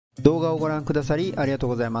動画をご覧くださりありがとう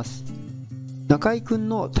ございます。中居くん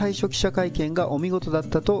の退所記者会見がお見事だっ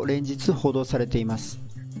たと連日報道されています。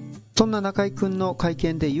そんな中居くんの会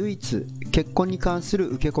見で唯一結婚に関する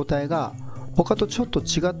受け答えが他とちょっと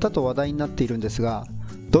違ったと話題になっているんですが、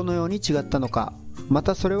どのように違ったのか、ま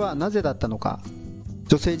たそれはなぜだったのか、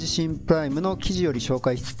女性自身プライムの記事より紹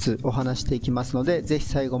介しつつお話していきますので、ぜひ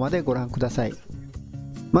最後までご覧ください。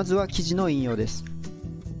まずは記事の引用です。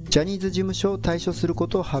ジャニーズ事務所を退所するこ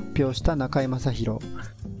とを発表した中居正広。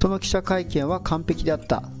その記者会見は完璧であっ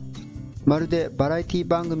た。まるでバラエティ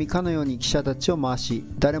番組かのように記者たちを回し、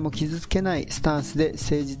誰も傷つけないスタンスで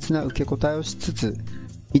誠実な受け答えをしつつ、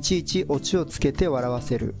いちいちオチをつけて笑わ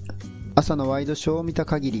せる。朝のワイドショーを見た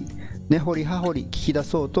限り、根掘り葉掘り聞き出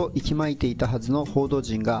そうと息巻いていたはずの報道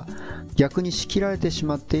陣が逆に仕切られてし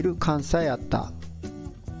まっている感さえあった。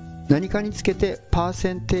何かにつけてパー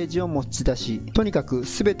センテージを持ち出し、とにかく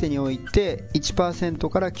全てにおいて 1%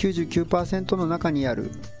 から 99% の中にあ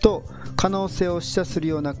ると可能性を示唆する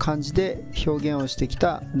ような感じで表現をしてき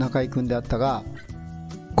た中居くんであったが、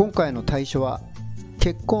今回の退所は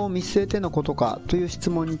結婚を見据えてのことかという質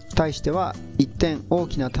問に対しては一点大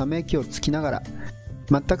きなため息をつきながら、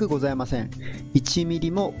全くございません、1ミリ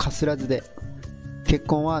もかすらずで、結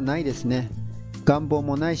婚はないですね、願望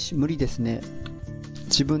もないし無理ですね、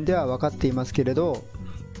自分では分かっていますけれど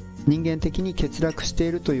人間的に欠落して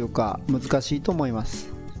いるというか難しいと思いま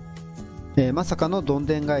す。まさかのどん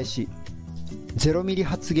でん返し、0ミリ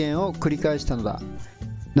発言を繰り返したのだ。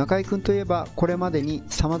中居君といえばこれまでに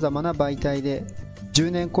さまざまな媒体で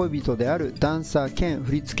10年恋人であるダンサー兼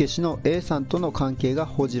振付師の A さんとの関係が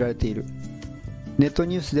報じられている。ネット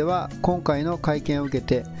ニュースでは今回の会見を受け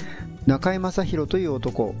て中居正広という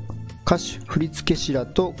男、歌手振付師ら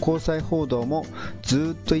と交際報道も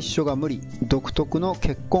ずっと一緒が無理、独特の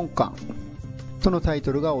結婚観とのタイ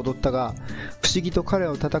トルが踊ったが、不思議と彼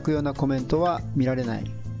を叩くようなコメントは見られな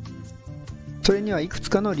い。それにはいくつ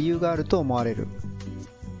かの理由があると思われる。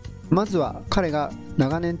まずは彼が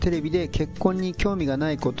長年テレビで結婚に興味が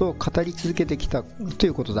ないことを語り続けてきたとい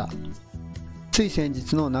うことだ。つい先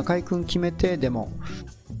日の中居君決めてでも、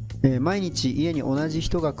毎日家に同じ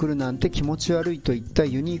人が来るなんて気持ち悪いといった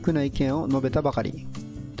ユニークな意見を述べたばかり。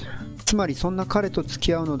つまりそんな彼と付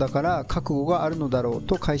き合うのだから覚悟があるのだろう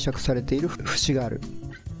と解釈されている節がある。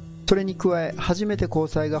それに加え、初めて交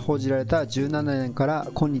際が報じられた17年から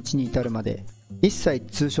今日に至るまで一切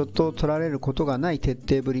ツーショットを撮られることがない徹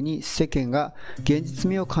底ぶりに世間が現実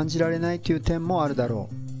味を感じられないという点もあるだろ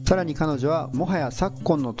う。さらに彼女はもはや昨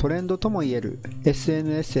今のトレンドともいえる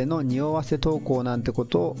SNS への匂わせ投稿なんてこ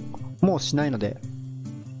とをもうしないので、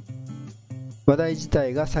話題自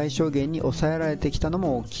体が最小限に抑えられてきたの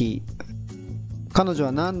も大きい。彼女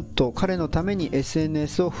はなんと彼のために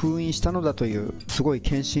SNS を封印したのだという、すごい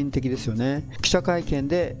献身的ですよね。記者会見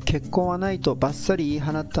で結婚はないとバッサリ言い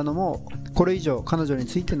放ったのも、これ以上彼女に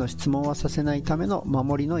ついての質問はさせないための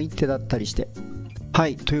守りの一手だったりして。は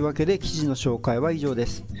い、というわけで記事の紹介は以上で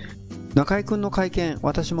す。中居君の会見、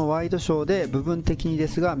私もワイドショーで部分的にで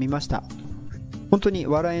すが見ました。本当に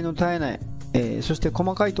笑いの絶えない、そして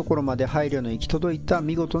細かいところまで配慮の行き届いた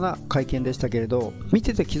見事な会見でしたけれど、見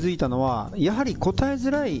てて気づいたのは、やはり答えづ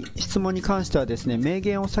らい質問に関してはですね、明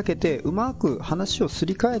言を避けてうまく話をす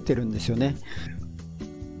り替えてるんですよね。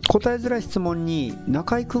答えづらい質問に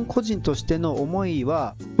中居君個人としての思い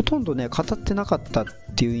はほとんどね語ってなかったっ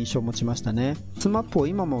ていう印象を持ちましたね。スマップを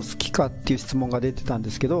今も好きかっていう質問が出てたん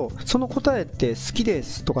ですけど、その答えって好きで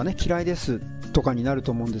すとかね、嫌いですとかになる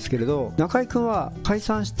と思うんですけれど、中居君は解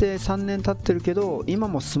散して3年経ってるけど今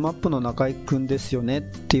もスマップの中居君ですよねっ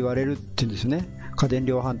て言われるって言うんですよね。家電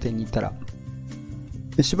量販店に行ったら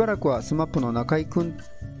しばらくはスマップの中居君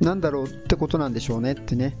なんだろうってことなんでしょうねっ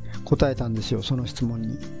てね答えたんですよ。その質問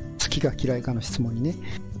に、好きか嫌いかの質問にね。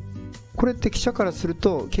これって記者からする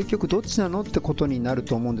と結局どっちなのってことになる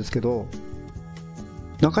と思うんですけど、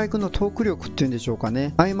中居君のトーク力っていうんでしょうか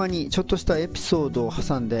ね、合間にちょっとしたエピソードを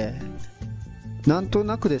挟んでなんと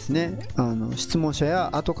なくですね、質問者や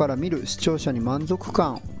後から見る視聴者に満足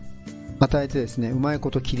感を与えてですね、うまい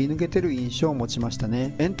こと切り抜けてる印象を持ちました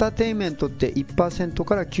ね。エンターテインメントって 1%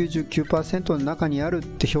 から 99% の中にあるっ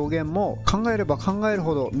て表現も考えれば考える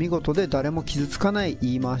ほど見事で誰も傷つかない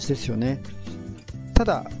言い回しですよね。た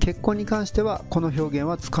だ結婚に関してはこの表現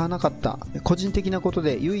は使わなかった、個人的なこと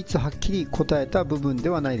で唯一はっきり答えた部分で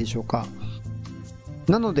はないでしょうか。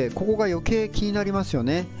なのでここが余計気になりますよ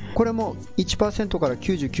ね。これも 1% から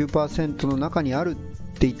 99% の中にあるっ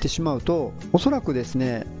て言ってしまうと、おそらくです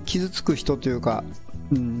ね傷つく人というか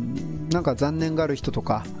なんか残念がある人と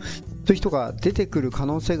かそういう人が出てくる可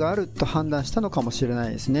能性があると判断したのかもしれな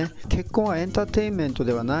いですね。結婚はエンターテインメント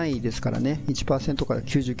ではないですからね。 1% から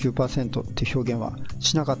 99% っていう表現は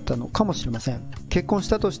しなかったのかもしれません。結婚し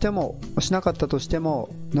たとしてもしなかったとしても、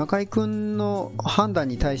中居君の判断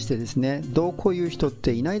に対してですね、どうこう言う人っ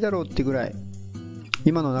ていないだろうってぐらい、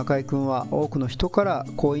今の中居君は多くの人から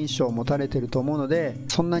好印象を持たれていると思うので、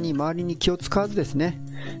そんなに周りに気を使わずですね、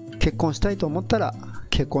結婚したいと思ったら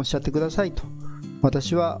結婚しちゃってくださいと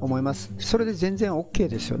私は思います。それで全然 OK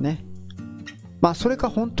ですよね。それか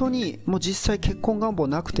本当にもう実際結婚願望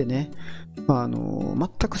なくてね、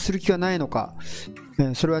全くする気がないのか、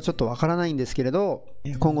それはちょっとわからないんですけれど、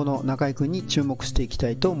今後の中居君に注目していきた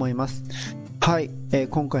いと思います。はい、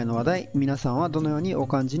今回の話題、皆さんはどのようにお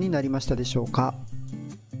感じになりましたでしょうか。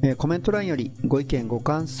コメント欄よりご意見ご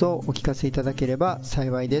感想をお聞かせいただければ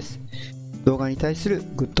幸いです。動画に対する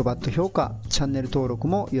グッドバッド評価、チャンネル登録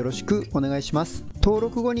もよろしくお願いします。登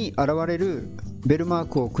録後に現れるベルマー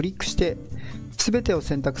クをクリックして全てを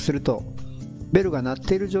選択すると、ベルが鳴っ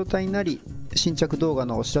ている状態になり、新着動画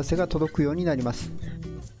のお知らせが届くようになります。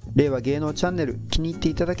令和芸能チャンネル気に入って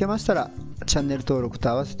いただけましたら、チャンネル登録と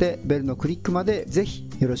合わせてベルのクリックまでぜひ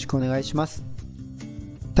よろしくお願いします。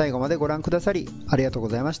最後までご覧くださりありがとうご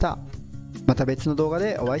ざいました。また別の動画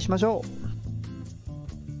でお会いしましょう。